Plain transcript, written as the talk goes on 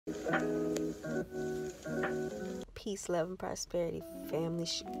Peace, love, and prosperity, family.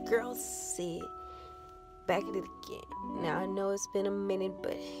 Girl Sid, back at it again. Now, I know it's been a minute,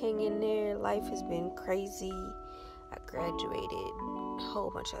 but hang in there. Life has been crazy. I graduated, a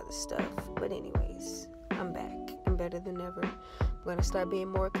whole bunch of other stuff. But anyways, I'm back. I'm better than ever. I'm going to start being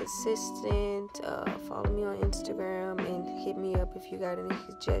more consistent. Follow me on Instagram and hit me up if you got any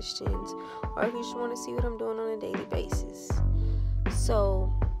suggestions or if you just want to see what I'm doing on a daily basis.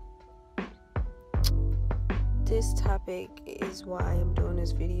 So, this topic is why I'm doing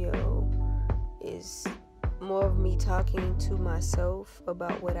this video, is more of me talking to myself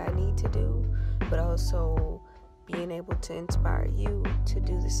about what I need to do, but also being able to inspire you to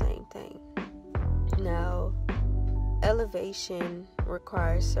do the same thing. Now, elevation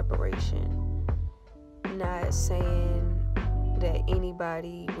requires separation. Not saying that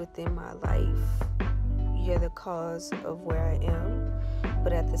anybody within my life, you're the cause of where I am,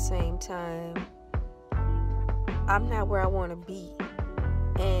 but at the same time, I'm not where I want to be,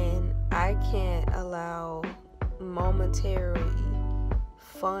 and I can't allow momentary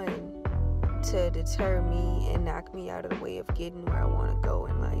fun to deter me and knock me out of the way of getting where I want to go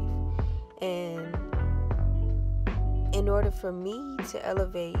in life. And in order for me to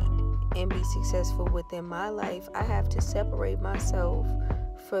elevate and be successful within my life, I have to separate myself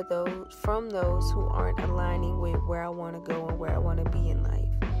from those who aren't aligning with where I want to go and where I want to be in life.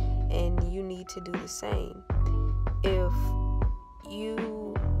 And you need to do the same. If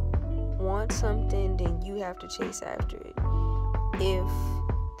you want something, then you have to chase after it. If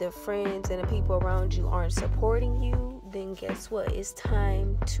the friends and the people around you aren't supporting you, then guess what? It's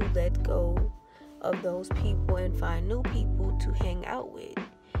time to let go of those people and find new people to hang out with.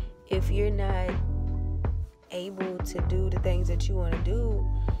 If you're not able to do the things that you want to do,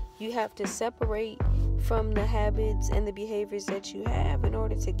 you have to separate from the habits and the behaviors that you have in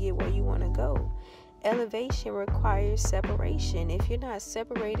order to get where you want to go. Elevation requires separation. If you're not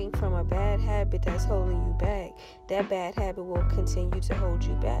separating from a bad habit that's holding you back, that bad habit will continue to hold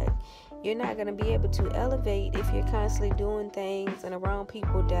you back. You're not going to be able to elevate if you're constantly doing things and around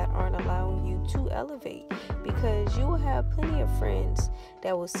people that aren't allowing you to elevate, because you will have plenty of friends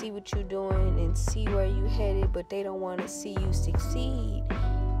that will see what you're doing and see where you're headed, but they don't want to see you succeed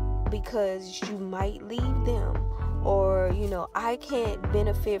because you might leave them, or I can't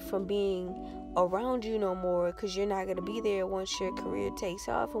benefit from being around you no more because you're not going to be there once your career takes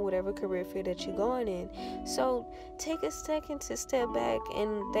off in whatever career field that you're going in. So take a second to step back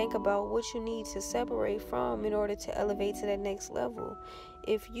and think about what you need to separate from in order to elevate to that next level.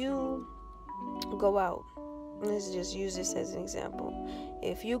 If you go out, let's just use this as an example.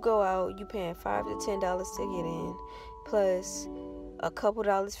 If you go out, you paying $5 to $10 to get in, plus a couple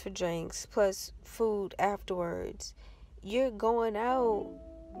dollars for drinks, plus food afterwards. You're going out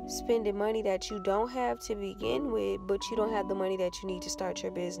spending money that you don't have to begin with, but you don't have the money that you need to start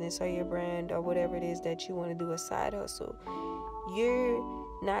your business or your brand or whatever it is that you want to do, a side hustle. You're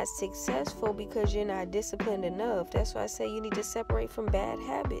not successful because you're not disciplined enough. That's why I say you need to separate from bad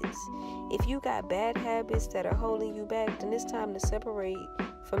habits. If you got bad habits that are holding you back, then it's time to separate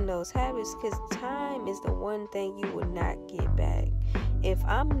from those habits, because time is the one thing you will not get back. If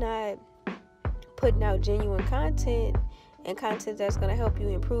I'm not putting out genuine content and content that's going to help you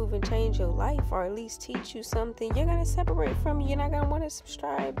improve and change your life, or at least teach you something, you're going to separate from it. You're not going to want to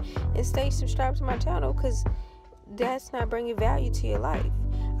subscribe and stay subscribed to my channel, because that's not bringing value to your life.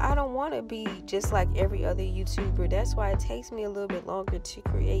 I don't want to be just like every other YouTuber. That's why it takes me a little bit longer to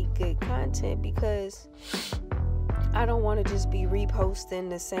create good content, because I don't want to just be reposting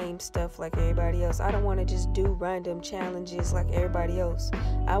the same stuff like everybody else. I don't want to just do random challenges like everybody else.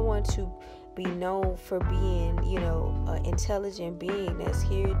 I want to be known for being, an intelligent being that's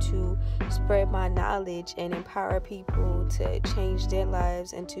here to spread my knowledge and empower people to change their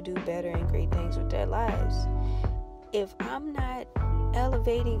lives and to do better and great things with their lives. If I'm not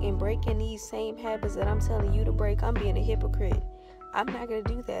elevating and breaking these same habits that I'm telling you to break, I'm being a hypocrite. I'm not going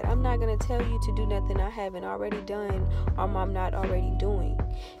to do that. I'm not going to tell you to do nothing I haven't already done or I'm not already doing.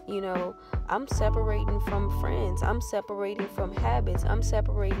 I'm separating from friends. I'm separating from habits. I'm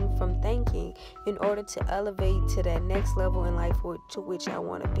separating from thinking in order to elevate to that next level in life to which I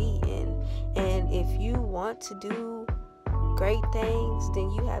want to be in. And if you want to do great things,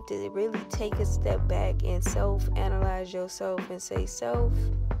 then you have to really take a step back and self-analyze yourself and say, self,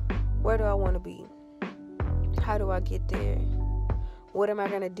 where do I want to be? How do I get there? What am I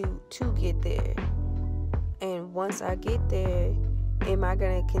going to do to get there? And once I get there, am I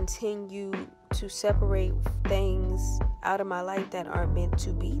going to continue to separate things out of my life that aren't meant to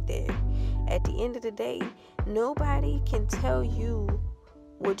be there? At the end of the day, nobody can tell you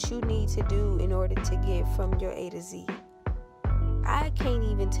what you need to do in order to get from your A to Z. I can't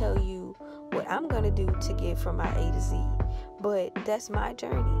even tell you what I'm going to do to get from my A to Z, but that's my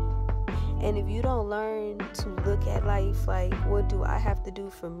journey. And if you don't learn to look at life like, what do I have to do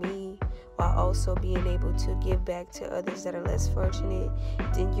for me, while also being able to give back to others that are less fortunate,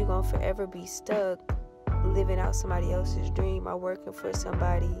 then you're going to forever be stuck living out somebody else's dream, or working for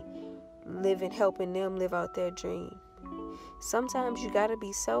somebody, helping them live out their dream. Sometimes you got to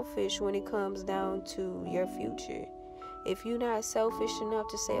be selfish when it comes down to your future. If you're not selfish enough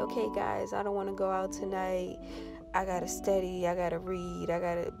to say, okay, guys, I don't want to go out tonight, I got to study, I got to read, I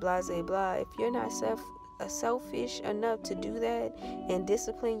got to blah, blah, blah. If you're not selfish enough to do that and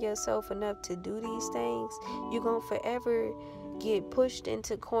discipline yourself enough to do these things, you're going to forever get pushed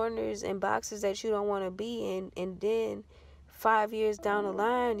into corners and boxes that you don't want to be in. And then 5 years down the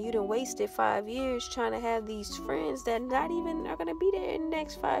line, you done wasted 5 years trying to have these friends that not even are going to be there in the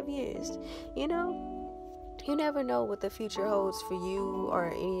next 5 years. You never know what the future holds for you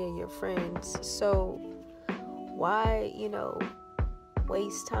or any of your friends. So why,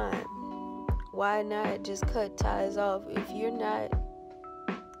 waste time? Why not just cut ties off? If you're not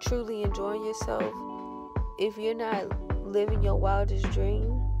truly enjoying yourself, if you're not living your wildest dream,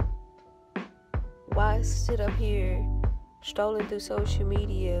 why sit up here strolling through social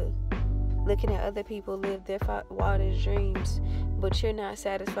media, looking at other people live their wildest dreams, but you're not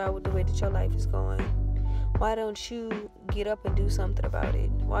satisfied with the way that your life is going? Why don't you get up and do something about it?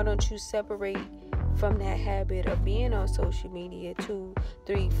 Why don't you separate from that habit of being on social media 2,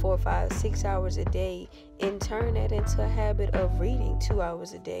 3, 4, 5, 6 hours a day, and turn that into a habit of reading 2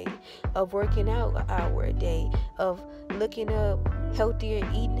 hours a day, of working out an hour a day, of looking up healthier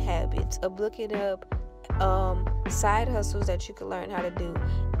eating habits, of looking up side hustles that you can learn how to do.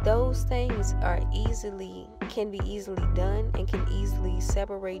 Those things can be easily done and can easily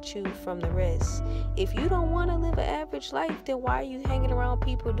separate you from the rest. If you don't want to live an average life, then why are you hanging around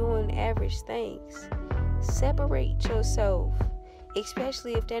people doing average things? Separate yourself,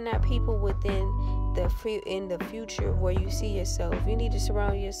 especially if they're not people within in the future where you see yourself. You need to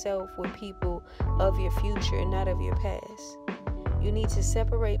surround yourself with people of your future and not of your past. You need to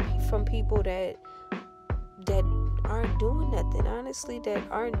separate from people that aren't doing nothing, honestly, that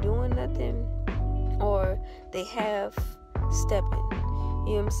aren't doing nothing, or they half stepping. You know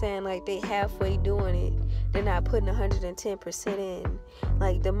what I'm saying? Like, they halfway doing it. They're not putting 110% in.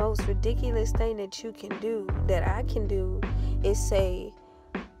 Like, the most ridiculous thing that you can do, that I can do, is say,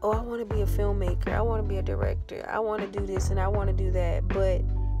 oh, I want to be a filmmaker, I want to be a director, I want to do this and I want to do that, but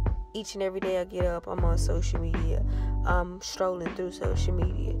each and every day I get up, I'm on social media, I'm strolling through social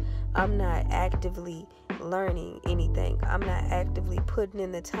media, I'm not actively learning anything, I'm not actively putting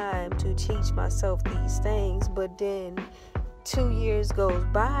in the time to teach myself these things. But then 2 years goes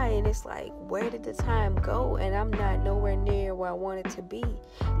by and it's like, where did the time go? And I'm not nowhere near where I wanted to be.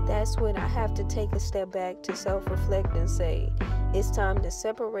 That's when I have to take a step back to self-reflect and say, it's time to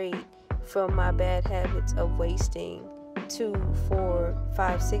separate from my bad habits of wasting 2, 4,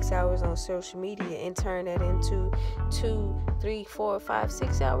 5, 6 hours on social media and turn that into 2, 3, 4, 5,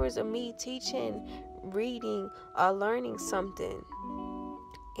 6 hours of me teaching, reading, or learning something.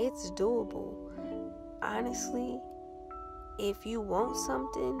 It's doable. Honestly, if you want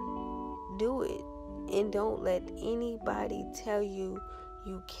something, do it. And don't let anybody tell you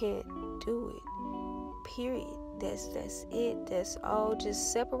you can't do it. Period. That's it. That's all.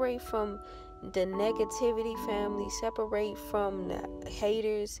 Just separate from the negativity, family. Separate from the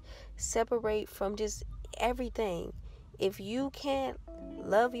haters. Separate from just everything. If you can't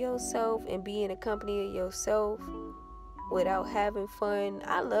love yourself and be in the company of yourself without having fun,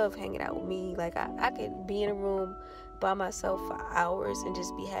 I love hanging out with me. Like, I could be in a room by myself for hours and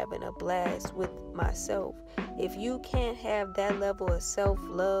just be having a blast with myself. If you can't have that level of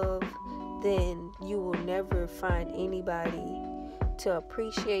self-love, then you will never find anybody to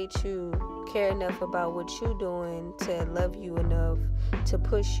appreciate you, care enough about what you're doing, to love you enough to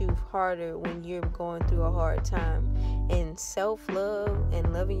push you harder when you're going through a hard time. And self-love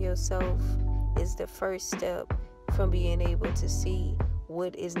and loving yourself is the first step from being able to see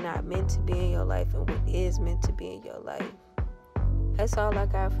what is not meant to be in your life and what is meant to be in your life. That's all I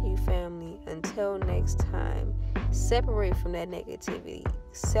got for you, family. Until next time, separate from that negativity,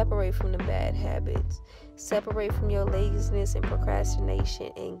 separate from the bad habits, separate from your laziness and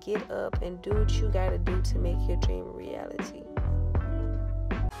procrastination, and get up and do what you gotta do to make your dream a reality.